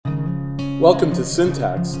Welcome to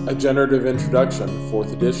Syntax, a Generative Introduction,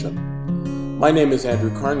 4th edition. My name is Andrew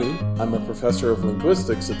Carnie. I'm a professor of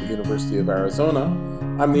linguistics at the University of Arizona.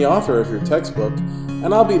 I'm the author of your textbook,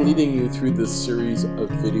 and I'll be leading you through this series of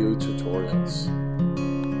video tutorials.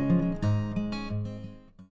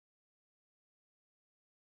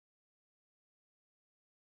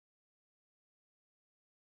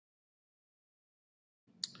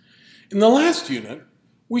 In the last unit,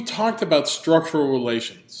 we talked about structural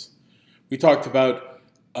relations. We talked about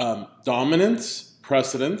dominance,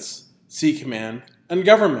 precedence, C-command, and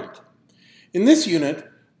government. In this unit,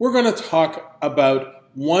 we're going to talk about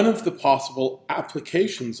one of the possible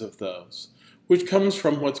applications of those, which comes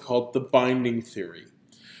from what's called the binding theory.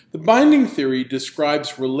 The binding theory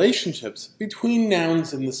describes relationships between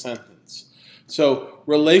nouns in the sentence. So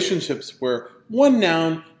relationships where one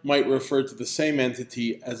noun might refer to the same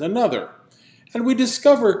entity as another. And we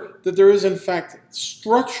discover that there is in fact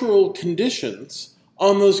structural conditions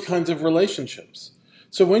on those kinds of relationships.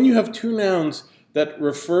 So when you have two nouns that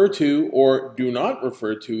refer to or do not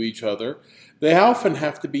refer to each other, they often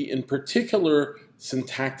have to be in particular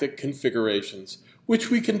syntactic configurations, which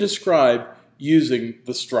we can describe using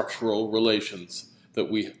the structural relations that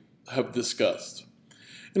we have discussed.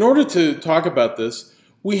 In order to talk about this,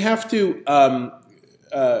 we have to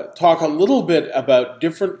talk a little bit about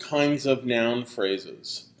different kinds of noun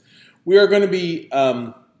phrases. We are going to be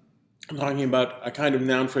talking about a kind of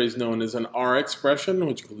noun phrase known as an R expression,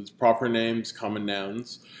 which includes proper names, common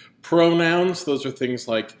nouns. Pronouns, those are things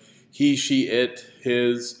like he, she, it,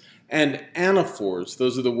 his. And anaphors,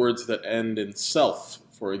 those are the words that end in self,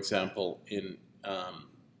 for example, in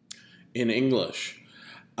English.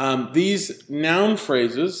 These noun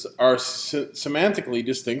phrases are semantically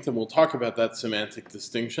distinct, and we'll talk about that semantic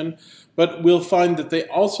distinction, but we'll find that they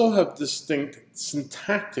also have distinct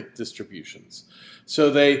syntactic distributions. So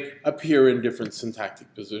they appear in different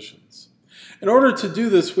syntactic positions. In order to do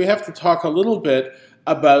this, we have to talk a little bit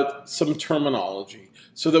about some terminology,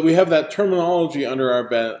 so that we have that terminology under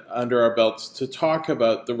our belts to talk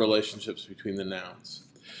about the relationships between the nouns.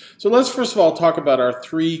 So let's first of all talk about our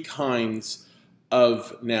three kinds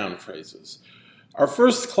of noun phrases. Our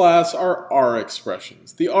first class are R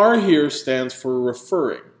expressions. The R here stands for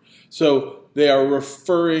referring. So they are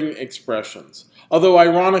referring expressions. Although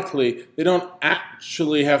ironically, they don't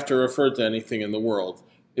actually have to refer to anything in the world.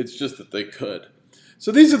 It's just that they could.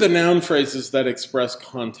 So these are the noun phrases that express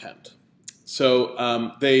content. So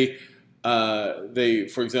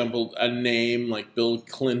for example, a name like Bill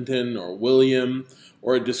Clinton or William,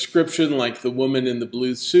 or a description like the woman in the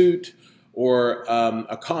blue suit, or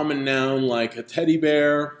a common noun like a teddy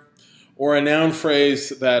bear, or a noun phrase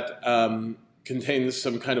that contains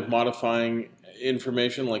some kind of modifying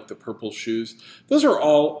information like the purple shoes. Those are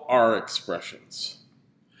all R expressions.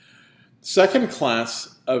 Second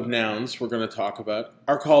class of nouns we're going to talk about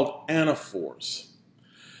are called anaphors.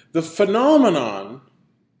 The phenomenon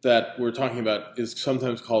that we're talking about is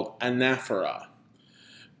sometimes called anaphora.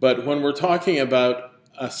 But when we're talking about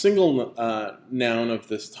a single noun of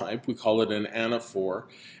this type, we call it an anaphor.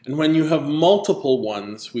 And when you have multiple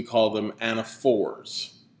ones, we call them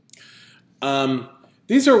anaphors.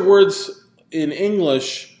 These are words in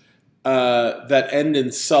English that end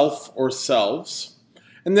in self or selves.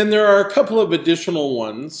 And then there are a couple of additional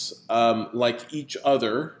ones, like each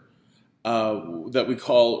other, that we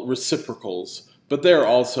call reciprocals, but they're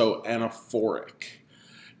also anaphoric.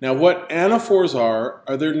 Now, what anaphors are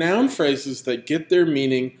they're noun phrases that get their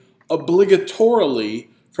meaning obligatorily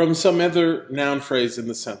from some other noun phrase in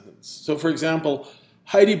the sentence. So, for example,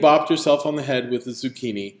 Heidi bopped herself on the head with a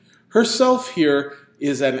zucchini. Herself here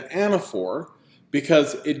is an anaphor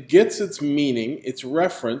because it gets its meaning, its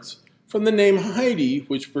reference, from the name Heidi,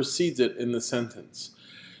 which precedes it in the sentence.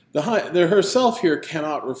 The herself here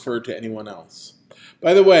cannot refer to anyone else.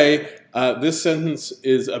 By the way, this sentence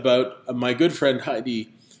is about my good friend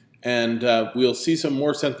Heidi, and we'll see some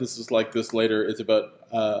more sentences like this later. It's about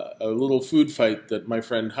a little food fight that my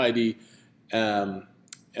friend Heidi and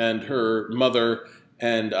her mother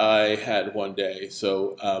and I had one day.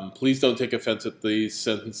 So please don't take offense at these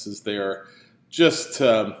sentences. They're just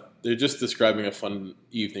describing a fun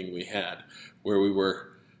evening we had where we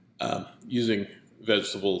were using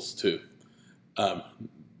vegetables to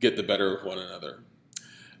get the better of one another.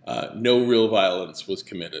 No real violence was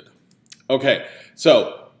committed. Okay,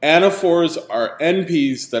 so anaphors are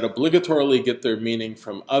NPs that obligatorily get their meaning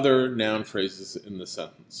from other noun phrases in the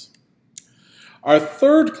sentence. Our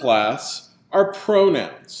third class are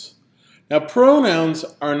pronouns. Now, pronouns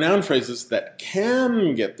are noun phrases that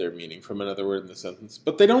can get their meaning from another word in the sentence,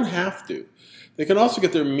 but they don't have to. They can also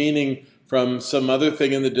get their meaning from some other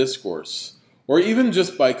thing in the discourse, or even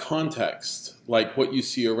just by context, like what you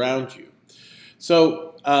see around you.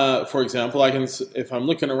 So, for example, if I'm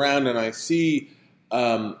looking around and I see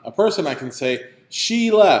a person, I can say, she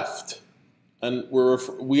left. And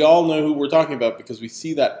we all know who we're talking about because we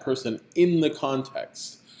see that person in the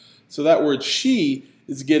context. So that word she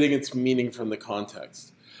is getting its meaning from the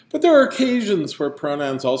context. But there are occasions where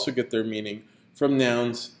pronouns also get their meaning from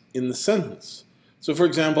nouns in the sentence. So for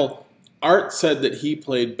example, Art said that he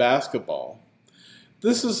played basketball.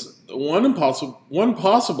 This is one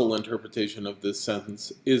possible interpretation of this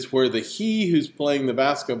sentence is where the he who's playing the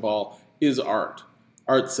basketball is Art.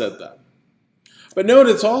 Art said that. But note,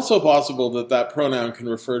 it's also possible that that pronoun can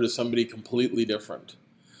refer to somebody completely different.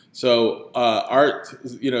 So Art,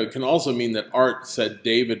 it can also mean that Art said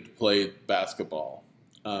David played basketball.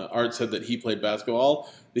 Art said that he played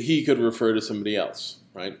basketball. The he could refer to somebody else,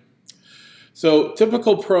 right? So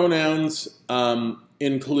typical pronouns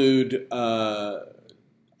include I,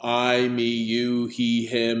 me, you, he,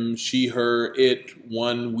 him, she, her, it,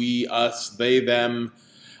 one, we, us, they, them.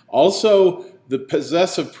 Also the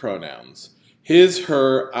possessive pronouns. His,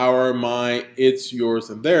 her, our, my, its, yours,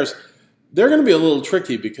 and theirs, they're going to be a little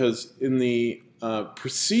tricky because in the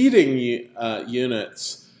preceding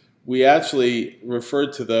units, we actually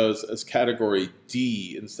referred to those as category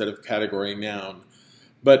D instead of category noun.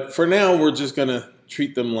 But for now, we're just going to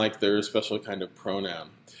treat them like they're a special kind of pronoun.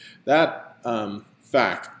 That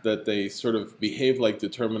fact that they sort of behave like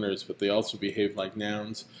determiners, but they also behave like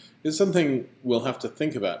nouns, is something we'll have to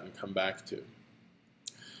think about and come back to.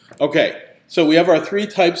 Okay. So we have our three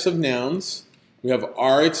types of nouns. We have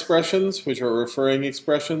are expressions, which are referring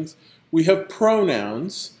expressions. We have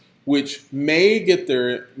pronouns, which may get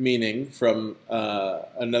their meaning from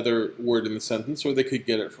another word in the sentence, or they could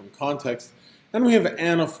get it from context. And we have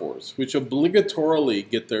anaphors, which obligatorily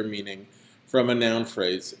get their meaning from a noun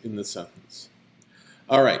phrase in the sentence.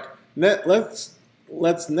 All right, let's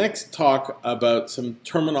next talk about some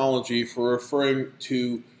terminology for referring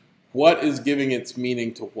to what is giving its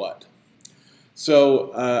meaning to what.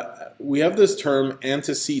 So we have this term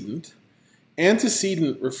antecedent.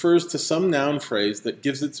 Antecedent refers to some noun phrase that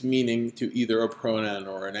gives its meaning to either a pronoun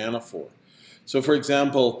or an anaphor. So for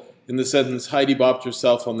example, in the sentence, Heidi bopped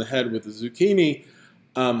herself on the head with a zucchini,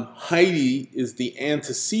 Heidi is the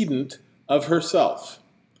antecedent of herself.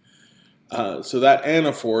 So that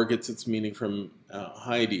anaphor gets its meaning from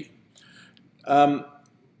Heidi.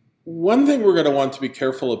 One thing we're going to want to be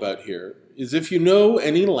careful about here is if you know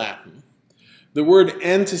any Latin, the word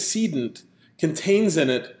antecedent contains in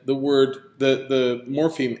it the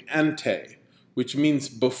morpheme ante, which means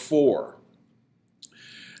before.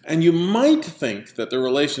 And you might think that the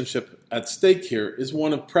relationship at stake here is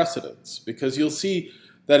one of precedence, because you'll see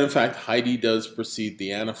that in fact Heidi does precede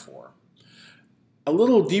the anaphor. A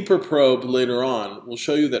little deeper probe later on will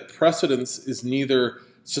show you that precedence is neither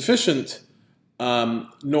sufficient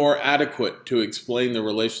nor adequate to explain the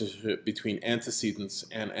relationship between antecedents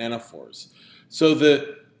and anaphors. So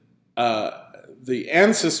the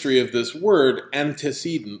ancestry of this word,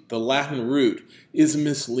 antecedent, the Latin root, is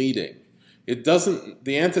misleading.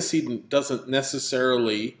 The antecedent doesn't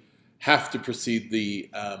necessarily have to precede the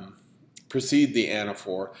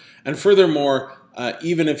anaphor, and furthermore,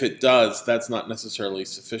 even if it does, that's not necessarily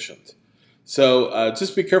sufficient. So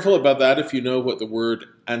just be careful about that if you know what the word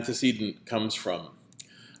antecedent comes from.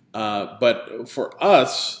 But for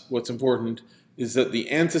us, what's important is that the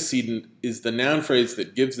antecedent is the noun phrase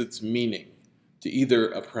that gives its meaning to either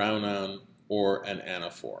a pronoun or an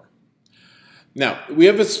anaphor. Now, we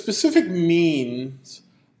have a specific means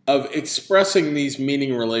of expressing these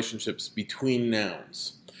meaning relationships between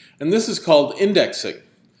nouns. And this is called indexing.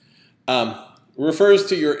 Refers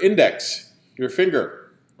to your index, your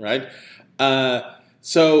finger, right?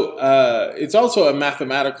 It's also a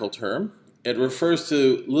mathematical term. It refers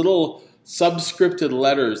to little subscripted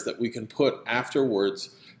letters that we can put after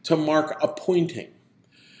words to mark a pointing.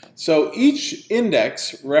 So each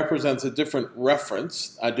index represents a different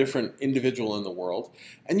reference, a different individual in the world,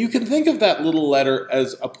 and you can think of that little letter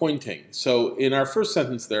as a pointing. So in our first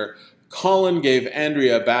sentence there, Colin gave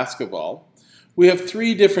Andrea a basketball. We have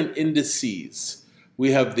three different indices.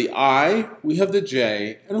 We have the I, we have the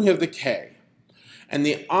J, and we have the K. And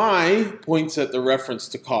the I points at the reference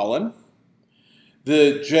to Colin.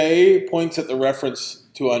 The J points at the reference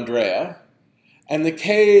to Andrea, and the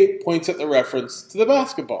K points at the reference to the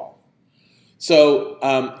basketball. So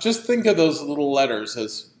just think of those little letters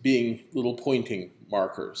as being little pointing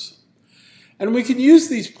markers. And we can use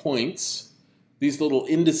these points these little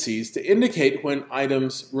indices to indicate when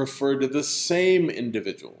items refer to the same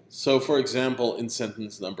individual. So for example, in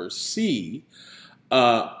sentence number C,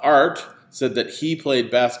 Art said that he played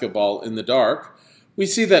basketball in the dark. We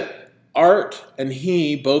see that Art and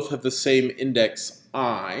he both have the same index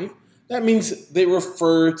I. That means they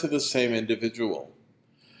refer to the same individual.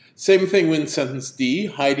 Same thing in sentence D,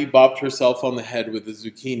 Heidi bopped herself on the head with a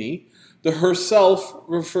zucchini. The herself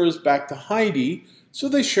refers back to Heidi, so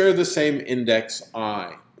they share the same index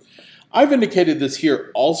I. I've indicated this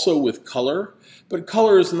here also with color, but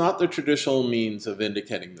color is not the traditional means of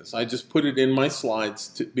indicating this. I just put it in my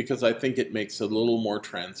slides because I think it makes it a little more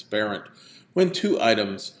transparent when two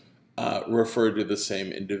items refer to the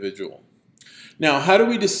same individual. Now, how do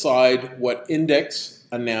we decide what index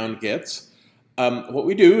a noun gets? What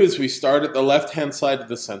we do is we start at the left-hand side of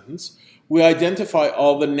the sentence. We identify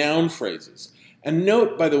all the noun phrases. And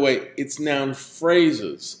note, by the way, it's noun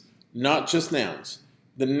phrases, not just nouns.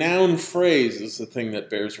 The noun phrase is the thing that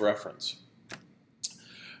bears reference.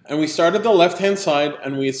 And we start at the left-hand side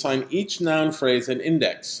and we assign each noun phrase an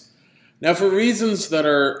index. Now, for reasons that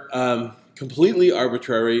are completely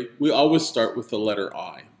arbitrary, we always start with the letter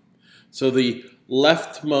I. So the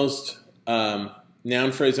leftmost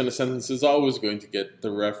noun phrase in a sentence is always going to get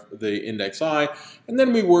the index I, and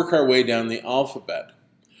then we work our way down the alphabet.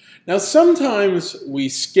 Now, sometimes we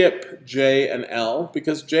skip J and L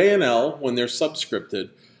because J and L, when they're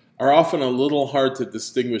subscripted, are often a little hard to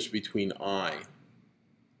distinguish between I.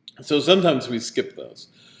 So sometimes we skip those.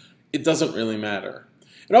 It doesn't really matter.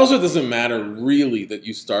 It also doesn't matter really that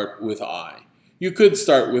you start with I. You could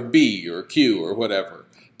start with B or Q or whatever,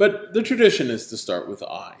 but the tradition is to start with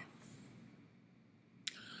I.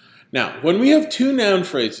 Now, when we have two noun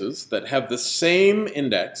phrases that have the same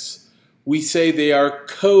index, we say they are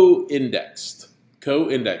co-indexed.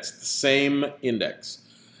 Co-indexed, the same index.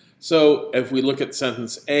 So if we look at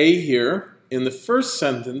sentence A here, in the first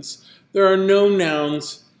sentence, there are no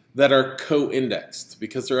nouns that are co-indexed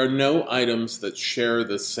because there are no items that share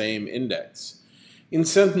the same index. In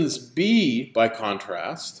sentence B, by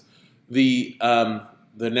contrast, the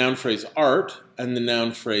noun phrase art and the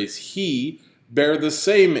noun phrase he bear the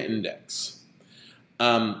same index.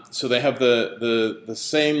 So they have the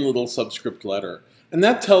same little subscript letter. And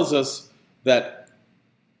that tells us that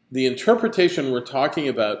the interpretation we're talking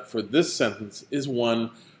about for this sentence is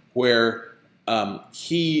one where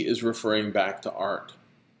he is referring back to art.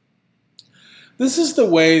 This is the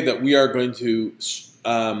way that we are going to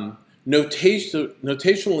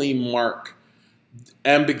notationally mark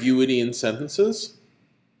ambiguity in sentences.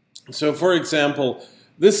 So for example,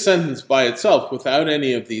 this sentence by itself, without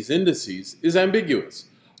any of these indices, is ambiguous.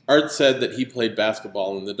 Art said that he played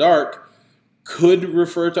basketball in the dark could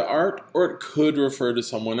refer to Art, or it could refer to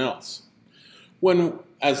someone else. When,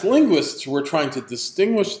 as linguists, we're trying to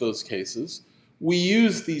distinguish those cases, we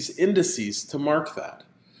use these indices to mark that.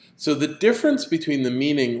 So the difference between the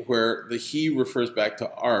meaning where the he refers back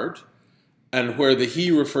to Art and where the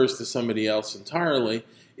he refers to somebody else entirely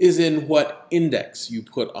is in what index you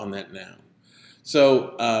put on that noun.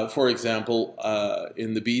 So, for example,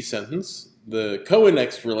 in the B sentence, the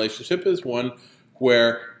co-indexed relationship is one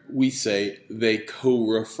where we say they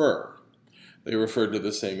co-refer. They refer to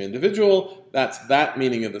the same individual. That's that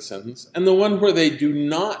meaning of the sentence. And the one where they do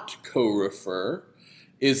not co-refer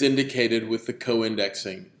is indicated with the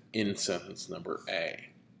co-indexing in sentence number A.